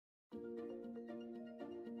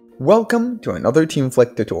Welcome to another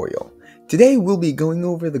Teamflect tutorial. Today we'll be going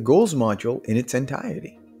over the Goals module in its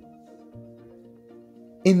entirety.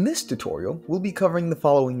 In this tutorial, we'll be covering the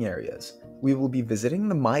following areas. We will be visiting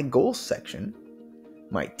the My Goals section,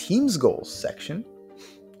 My Team's Goals section,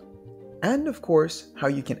 and of course, how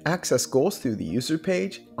you can access goals through the user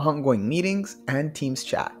page, ongoing meetings, and Teams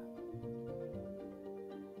chat.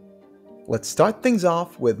 Let's start things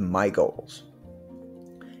off with My Goals.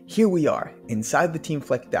 Here we are, inside the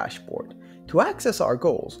Teamflect dashboard. To access our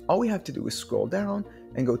goals, all we have to do is scroll down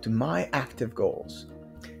and go to My Active Goals.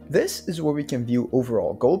 This is where we can view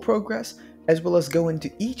overall goal progress, as well as go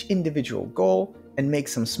into each individual goal and make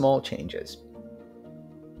some small changes.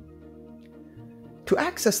 To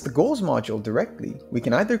access the Goals module directly, we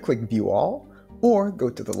can either click View All, or go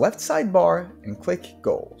to the left sidebar and click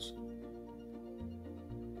Goals.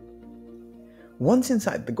 Once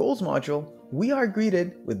inside the Goals module, we are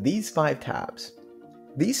greeted with these 5 tabs.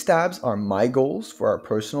 These tabs are My Goals for our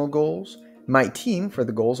personal goals, My Team for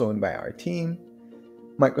the goals owned by our team,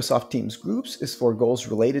 Microsoft Teams Groups is for goals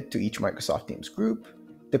related to each Microsoft Teams group,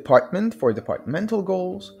 Department for departmental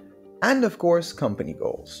goals, and of course, Company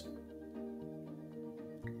Goals.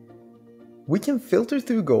 We can filter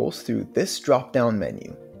through goals through this drop-down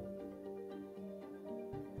menu.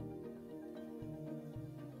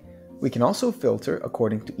 We can also filter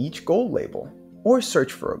according to each goal label, or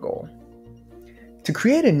search for a goal. To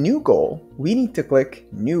create a new goal, we need to click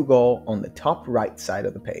New Goal on the top right side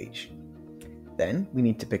of the page. Then we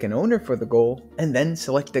need to pick an owner for the goal and then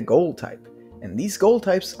select a goal type, and these goal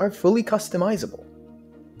types are fully customizable.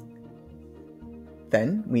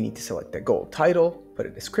 Then we need to select a goal title, put a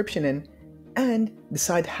description in, and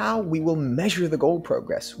decide how we will measure the goal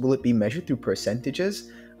progress. Will it be measured through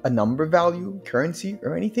percentages, a number value, currency,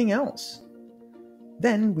 or anything else?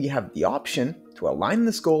 Then we have the option to align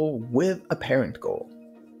this goal with a parent goal.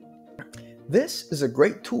 This is a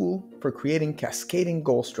great tool for creating cascading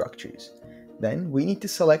goal structures. Then we need to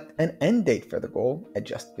select an end date for the goal,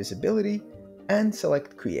 adjust visibility, and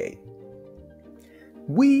select Create.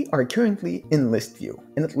 We are currently in List View,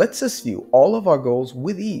 and it lets us view all of our goals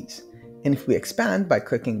with ease. And if we expand by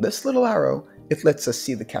clicking this little arrow, it lets us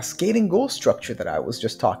see the cascading goal structure that I was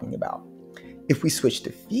just talking about. If we switch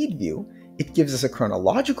to Feed View, it gives us a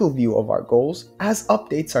chronological view of our goals as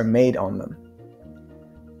updates are made on them.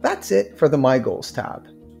 That's it for the My Goals tab.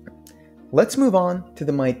 Let's move on to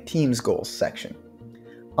the My Team's Goals section.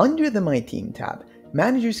 Under the My Team tab,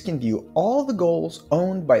 managers can view all the goals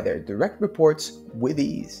owned by their direct reports with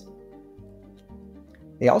ease.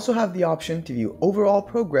 They also have the option to view overall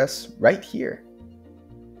progress right here.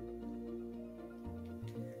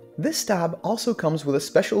 This tab also comes with a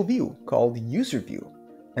special view called User View,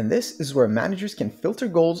 and this is where managers can filter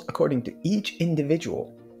goals according to each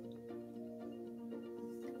individual.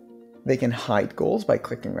 They can hide goals by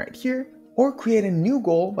clicking right here, or create a new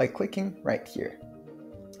goal by clicking right here,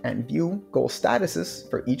 and view goal statuses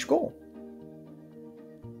for each goal.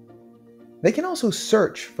 They can also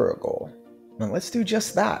search for a goal. Now let's do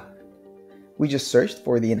just that. We just searched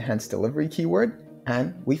for the enhanced delivery keyword,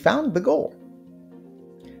 and we found the goal.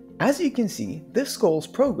 As you can see, this goal's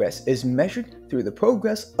progress is measured through the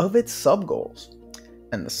progress of its sub-goals.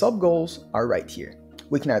 And the sub-goals are right here.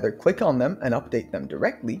 We can either click on them and update them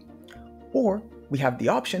directly, or we have the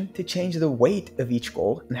option to change the weight of each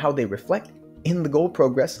goal and how they reflect in the goal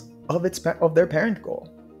progress of their parent goal.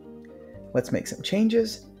 Let's make some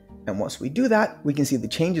changes, and once we do that, we can see the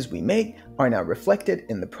changes we made are now reflected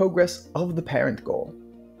in the progress of the parent goal.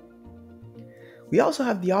 We also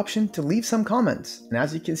have the option to leave some comments, and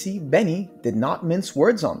as you can see, Benny did not mince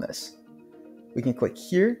words on this. We can click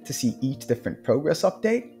here to see each different progress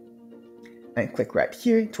update, and click right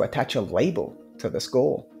here to attach a label to this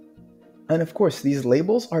goal. And of course, these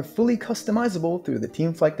labels are fully customizable through the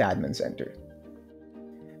Teamflect Admin Center.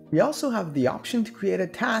 We also have the option to create a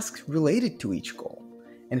task related to each goal.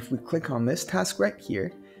 And if we click on this task right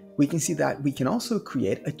here, we can see that we can also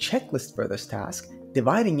create a checklist for this task,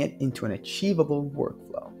 dividing it into an achievable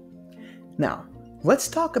workflow. Now, let's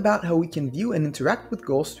talk about how we can view and interact with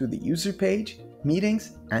goals through the user page,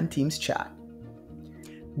 meetings, and Teams chat.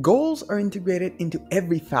 Goals are integrated into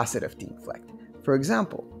every facet of Teamflect. For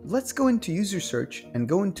example, let's go into user search and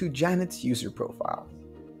go into Janet's user profile.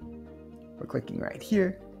 We're clicking right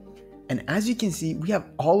here, and as you can see, we have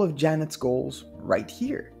all of Janet's goals right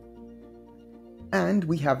here. And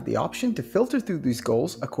we have the option to filter through these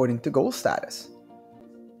goals according to goal status.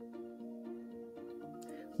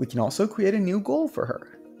 We can also create a new goal for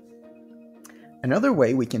her. Another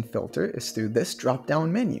way we can filter is through this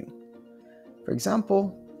drop-down menu. For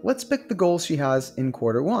example, let's pick the goals she has in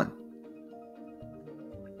quarter 1.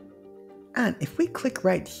 And if we click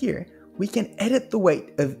right here, we can edit the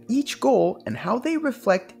weight of each goal and how they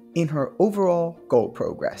reflect in her overall goal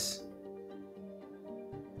progress.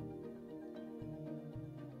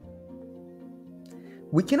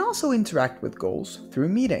 We can also interact with goals through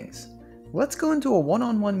meetings. Let's go into a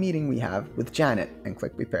one-on-one meeting we have with Janet and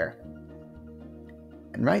click Prepare.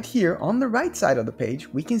 And right here on the right side of the page,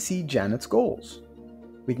 we can see Janet's goals.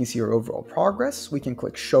 We can see her overall progress. We can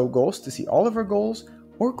click Show Goals to see all of her goals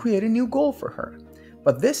or create a new goal for her.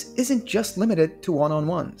 But this isn't just limited to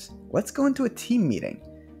one-on-ones. Let's go into a team meeting.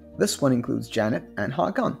 This one includes Janet and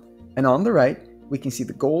Hakan. And on the right, we can see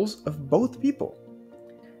the goals of both people.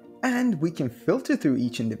 And we can filter through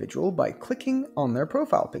each individual by clicking on their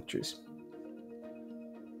profile pictures.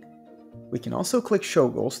 We can also click Show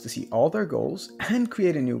Goals to see all their goals and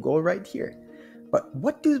create a new goal right here. But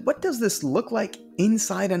what does this look like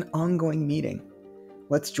inside an ongoing meeting?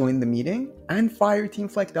 Let's join the meeting and fire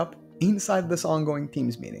Teamflect up inside this ongoing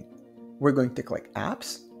Teams meeting. We're going to click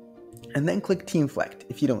Apps and then click Teamflect.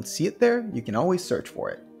 If you don't see it there, you can always search for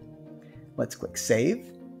it. Let's click Save.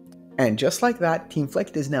 And just like that,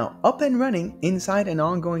 Teamflect is now up and running inside an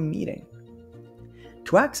ongoing meeting.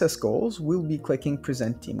 To access goals, we'll be clicking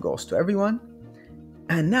Present Team Goals to Everyone.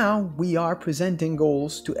 And now we are presenting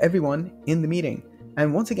goals to everyone in the meeting.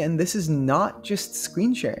 And once again, this is not just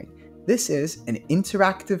screen sharing. This is an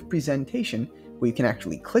interactive presentation where you can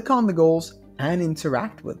actually click on the goals and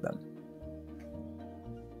interact with them.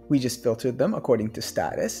 We just filtered them according to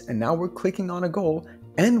status, and now we're clicking on a goal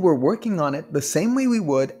and we're working on it the same way we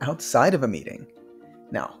would outside of a meeting.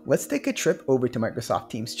 Now, let's take a trip over to Microsoft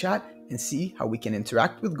Teams chat and see how we can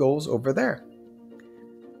interact with goals over there.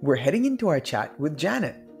 We're heading into our chat with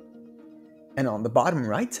Janet. And on the bottom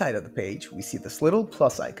right side of the page, we see this little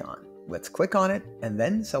plus icon. Let's click on it and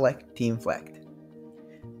then select Teamflect.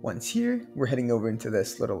 Once here, we're heading over into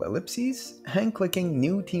this little ellipses and clicking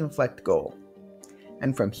New Teamflect Goal.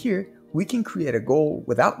 And from here, we can create a goal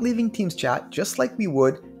without leaving Teams chat just like we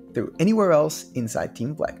would through anywhere else inside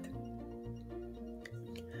Teamflect.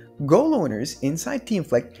 Goal owners inside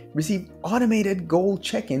Teamflect receive automated goal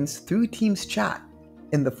check-ins through Teams chat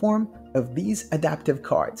in the form of these adaptive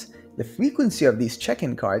cards. The frequency of these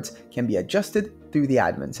check-in cards can be adjusted through the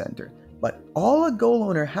Admin Center, but all a goal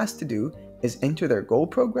owner has to do is enter their goal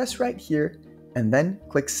progress right here and then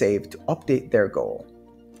click Save to update their goal.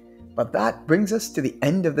 But that brings us to the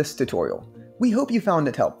end of this tutorial. We hope you found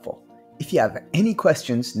it helpful. If you have any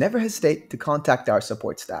questions, never hesitate to contact our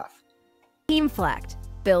support staff. Teamflect.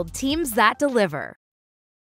 Build teams that deliver.